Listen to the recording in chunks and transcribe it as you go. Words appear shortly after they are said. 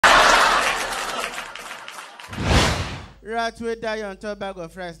Rat will die on top bag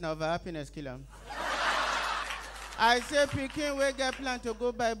of rice now for happiness kill him. I say Peking we get plan to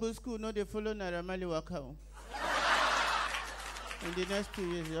go Bible school, no they follow Naramali Waka. In the next 2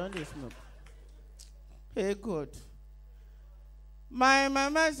 years, you only smoke. Hey God. My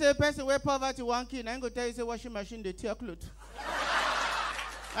mama say person where poverty one kid, I ain't gonna tell you say washing machine they tear clothes.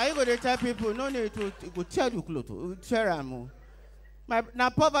 Are you gonna tell people no need to go tear you clothes, tear them. My now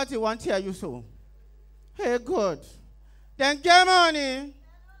poverty one tear you so. Hey God. Then get money.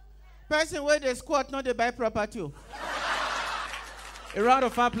 Person where they squat, not they buy property. A round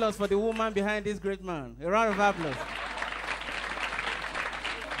of applause for the woman behind this great man. A round of applause.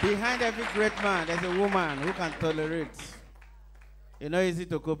 Behind every great man, there's a woman who can tolerate. It's not easy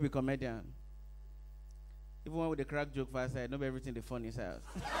to cope with comedian. Even when with the crack joke for side, not everything the fun is out.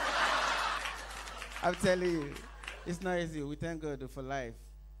 I'm telling you, it's not easy. We thank God for life.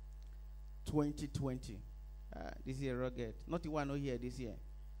 2020. This year rugged. Not the one no here this year.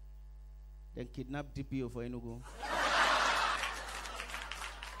 Then kidnap DPO for Enugu.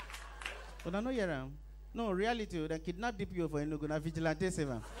 But I know you're no reality. Then kidnap DPO for Enugu. Na vigilante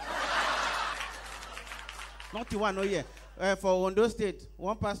seven. Not the one no here. For Ondo State,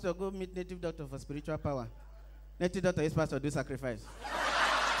 one pastor go meet native doctor for spiritual power. Native doctor is pastor do sacrifice.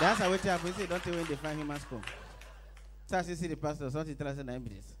 That's how we tell people say don't tell when they find human skull. So I see the pastor something tell us in 9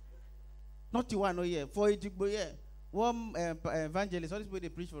 minutes. Not the one no here. For Ejigbo here. One evangelist, all this way they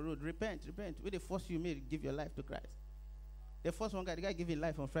preach for road. Repent. Where they force you may give your life to Christ. The first one guy, the guy give his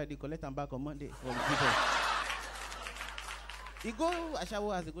life on Friday, collect him back on Monday from people. He go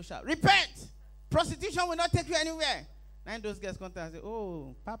Ashawo as he go shout, repent! Prostitution will not take you anywhere. Nine those guys come and say,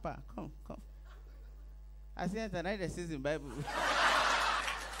 oh, Papa, come. I said that night they see the Bible.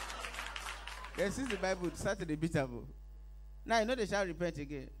 They see the Bible, Saturday beatable. Now you know they shall repent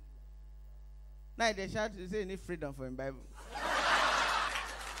again. Now they shout to say you need freedom for him Bible.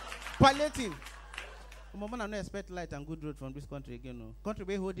 Palliative. Mama, I don't expect light and good road from this country again. No. Country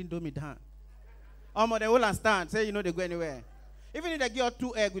where holding domi down. They will understand. Say you know they go anywhere. Even if they give us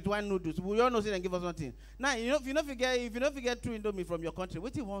 2 eggs with 1 noodles, we all know say they give us something. Now you know if you don't forget 2 indomie from your country,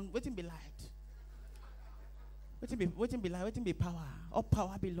 waiting be light. Waiting be light. Waiting be power. All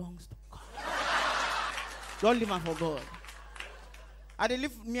power belongs to God. Don't live and for God. I they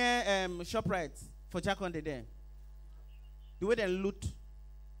live near ShopRite for Jaconde there. The way they loot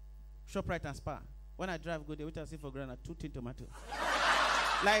ShopRite and Spa. When I drive go there, which I see for granted, 2 tin tomato.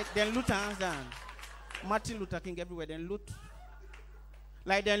 Like then loot hands down. Martin Luther King everywhere, then loot.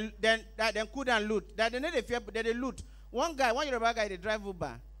 Like then couldn't loot. That they need a fear, they loot. One Yoruba guy, they drive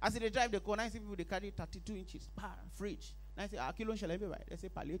Uber. As they drive the car, I see people they carry 32 inches, fridge. I say, kilo shall I be right? They say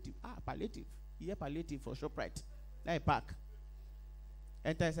palliative. Palliative. Yeah, palliative for ShopRite. Now I park.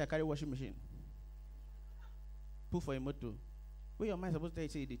 Enter I say I carry washing machine. Put for a motor. Where your mind supposed to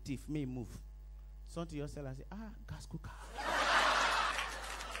say the thief may move. Son to yourself and say, gas cooker.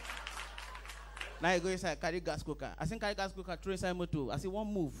 Now you go inside, carry gas cooker. I say carry gas cooker, throw inside motor. I say one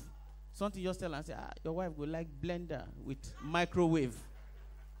move. Son to yourself and say, your wife go like blender with microwave.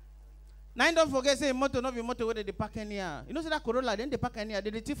 Now don't forget say motor, not be motor where they park anywhere. You know say that Corolla, then they park anywhere,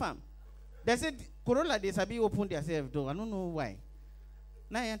 they thief them. They said Corolla, they sabi open themselves door. I don't know why.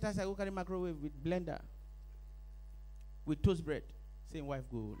 Now you enter, I go carry microwave with blender. With toast bread. Same wife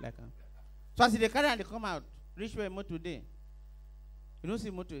go like her. So as they carry and they come out, reach where motor today. You don't see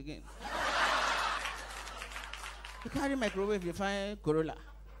motor again. You carry microwave, you find Corolla.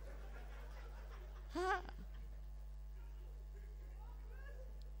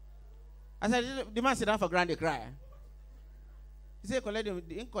 I said, the man sit down for grand, they cry. He said,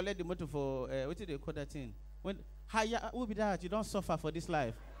 collect the motor for, what do they call that thing? When, who be that? You don't suffer for this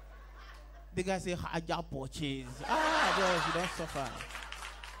life. The guy say, higher purchase. Bros, you don't suffer.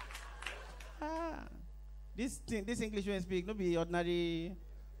 This English when speak, no be ordinary,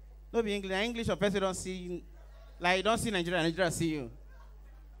 no be English. English or person don't see, like you don't see Nigeria see you.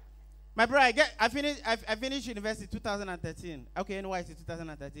 My brother, I finished university 2013. Okay, NYC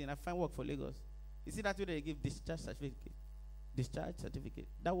 2013. I find work for Lagos. You see that way they give discharge certificate. Discharge certificate.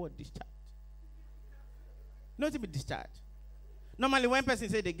 That word discharge. Not to be discharged. Normally when person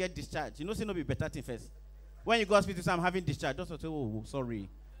say they get discharged, you know say no be better thing first. When you go hospital, say I'm having discharge, just say, oh, sorry.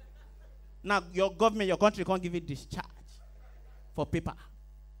 Now your government, your country can't give you discharge for paper.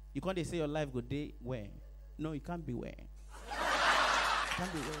 You can't say your life go day where. No, you can't be where.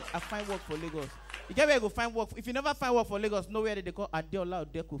 I find work for Lagos. You get where you go find work. If you never find work for Lagos, nowhere they call Adeola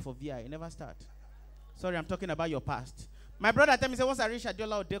Odeku for VI. You never start. Sorry, I'm talking about your past. My brother tell me, say, once I reach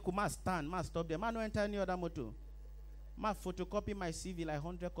Adeola Odeku, must stand, must stop there. Man, no enter any other motor. Must photocopy my CV like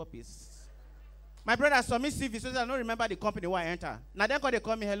 100 copies. My brother submit CV, so I don't remember the company where I enter. Now they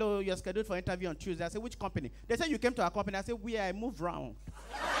call me, hello, you're scheduled for interview on Tuesday. I say, which company? They say you came to our company. I say, where I move round.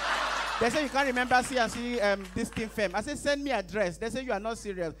 They say you can't remember see this thing firm. I say, send me address. They say you are not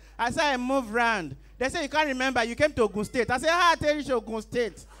serious. I say, I move round. They say you can't remember. You came to Ogun State. I say, I tell you Ogun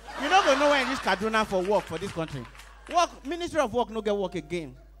State. You not gonna know when you reach Kaduna for work for this country. Work, Ministry of Work no get work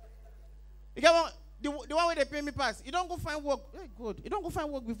again. You get one, the one where they pay me pass. You don't go find work. Hey, good. You don't go find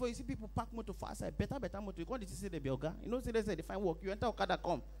work before you see people park motor for outside. Better motor. You can't say they be oga. You know, say they find work. You enter Okada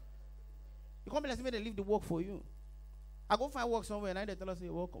come. You come and say they leave the work for you. I go find work somewhere and they tell us they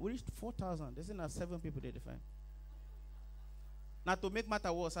work. We reached 4,000. They say now 7 people they define. Now to make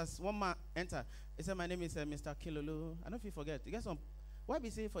matter worse, as one man enter, he said, my name is Mr. Kilolo. I don't know if you forget. You get some. Why we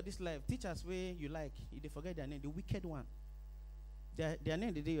say for this life, teachers where you like, they forget their name, the wicked one. Their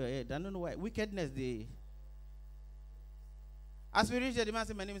name they do your head. I don't know why. Wickedness they. As we reach there, the man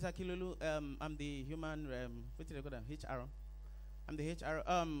said, my name is Akilulu. I'm the human what do they call them? HR. I'm the HR.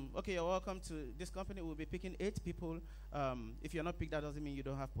 Okay, you're welcome to this company. We'll be picking 8 people. If you're not picked, that doesn't mean you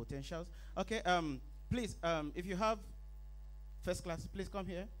don't have potentials. Okay, please, if you have first class, please come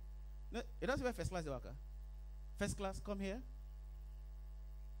here. No, it doesn't wear first class, the worker. First class, come here.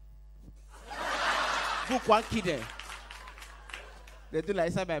 Book one kid there. They do like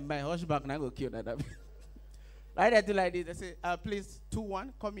inside my hushback and I go kill that. Right, they do like this. They say, please,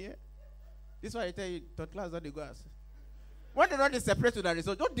 2-1, come here. This is why I tell you, third class, don't they go house. When they don't separate to the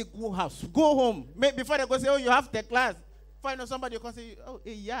result, don't they go house? Go home. Before they go say, oh, you have third class. Find out somebody who can say, oh,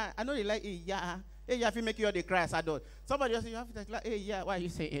 hey, yeah. I know they like, hey, yeah. Hey, yeah, if you make you all the cry as adult. Somebody will say, you have third class. Hey, yeah. Why you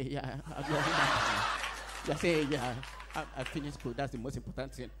say, hey, yeah? You say, hey, yeah. I finished school. That's the most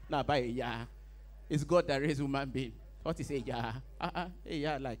important thing. Now, buy a yeah. It's God that raised human being. What is a yeah? Hey,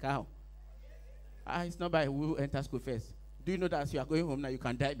 yeah, like how? It's not by who enter school first. Do you know that as you are going home now, you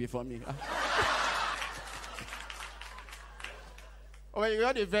can die before me? When you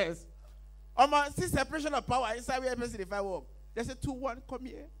got the verse, see separation of power inside where person if I work. They say 2-1, come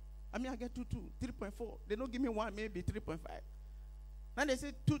here. I mean, I get 2-2, 3.4. They don't give me 1, maybe 3.5. Then they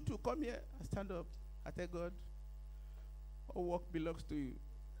say 2-2, come here. I stand up. I tell God, all work belongs to you.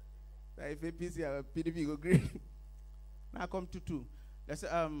 Like if APC or PDP go green. Now I come 2-2. They say,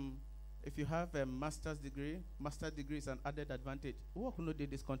 if you have a master's degree is an added advantage. Who know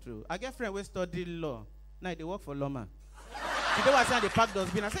this country? I get friends who study law. Now they work for lawman. You know what I'm saying? They pack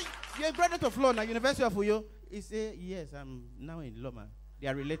dustbin. I say, you're a graduate of law now, University of Uyo. He say, yes, I'm now in law, man. They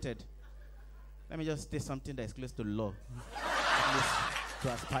are related. Let me just say something that is close to law. At least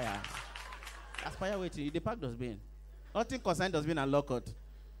to aspire. Aspire waiting. They pack dustbin. Nothing concerned dustbin and law court.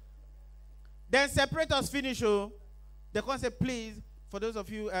 Then separate us finish. Oh. The concept, please, for those of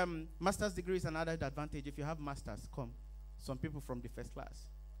you, master's degree is an added advantage. If you have masters, come. Some people from the first class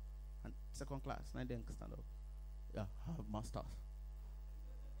and second class. Now then stand up. Yeah, I have masters.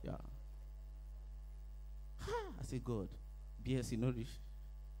 Yeah. I say, God, BSc no rich.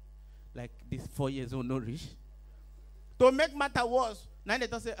 Like this 4 years old no rich. To make matter worse, now they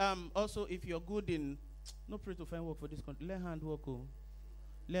say, also if you're good in, no pray to find work for this country. Learn handwork. Oh.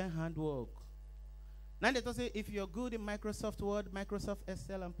 Learn handwork. Now they say, if you're good in Microsoft Word, Microsoft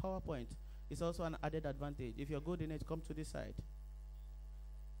Excel, and PowerPoint, it's also an added advantage. If you're good in it, come to this side.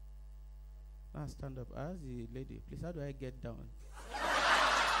 Now stand up. I ask the lady, please, how do I get down?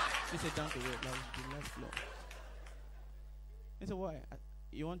 She said down to where? Like the last floor. I said, why?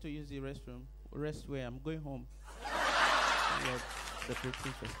 You want to use the restroom? Rest where? I'm going home.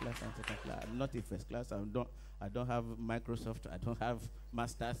 Separating first class and second class. I'm not in first class. I don't have Microsoft. I don't have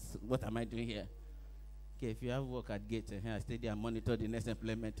masters. What am I doing here? Okay, if you have work at gate and here I stay there and monitor the next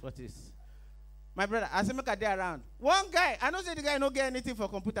employment, what is? My brother, I say make a day around. One guy, I don't say the guy no get anything for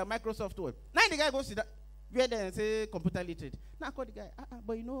computer, Microsoft Word. Now the guy goes to that, where there and say computer literate. Now I call the guy,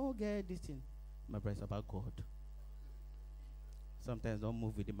 but you know get this thing. My brother, it's about God. Sometimes don't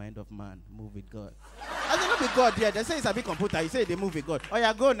move with the mind of man, move with God. I say not with God there. They say it's a big computer. You say they move with God. Oh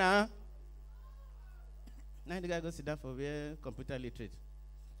yeah, go now. Now the guy goes sit down for where computer literate.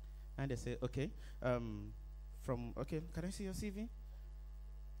 And they say, okay, okay, can I see your CV?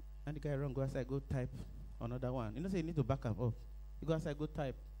 And the guy run, go outside, go type another one. You know, say you need to back up. Oh, you go outside, go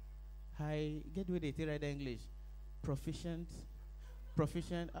type. Hi, get with it, write English. Proficient.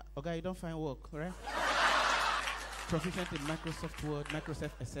 Okay, you don't find work, right? Proficient in Microsoft Word,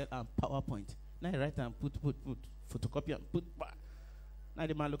 Microsoft Excel, and PowerPoint. Now you write and put, photocopy and put. Now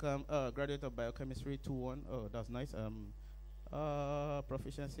the man look graduate of biochemistry 2-1. Oh, that's nice.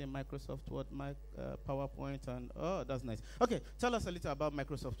 Proficiency in Microsoft Word, PowerPoint, and oh, that's nice. Okay, tell us a little about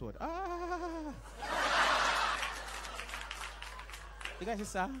Microsoft Word. The guy says,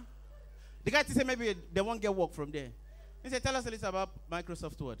 sir, The guy said maybe they won't get work from there. He said, tell us a little about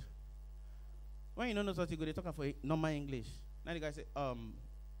Microsoft Word. When you don't know something, they talk for normal English. Now the guy said,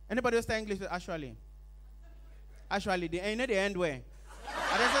 anybody else English? Actually, they end where?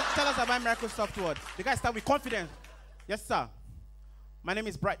 And they said, tell us about Microsoft Word. The guy start with confidence. Yes, sir. My name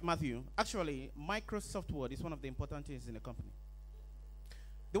is Bright Matthew. Actually, Microsoft Word is one of the important things in the company.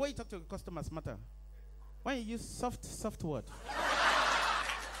 The way you talk to your customers matter. When you use soft word.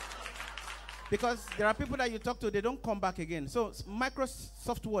 Because there are people that you talk to, they don't come back again. So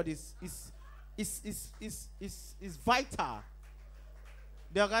Microsoft Word is vital.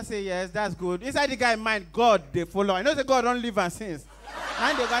 The guy say, yes, that's good. Inside the guy's mind, God, they follow. I know the God don't live and sins.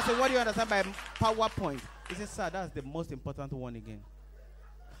 And the guy say, what do you understand by PowerPoint? He says, sir, that's the most important one again.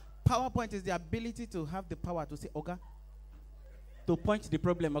 PowerPoint is the ability to have the power to say, Oga, to point the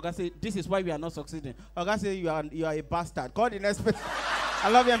problem. Oga say, this is why we are not succeeding. Oga say, you are a bastard. Call the next person. I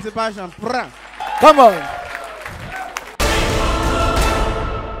love you, MC Pashun. Come on.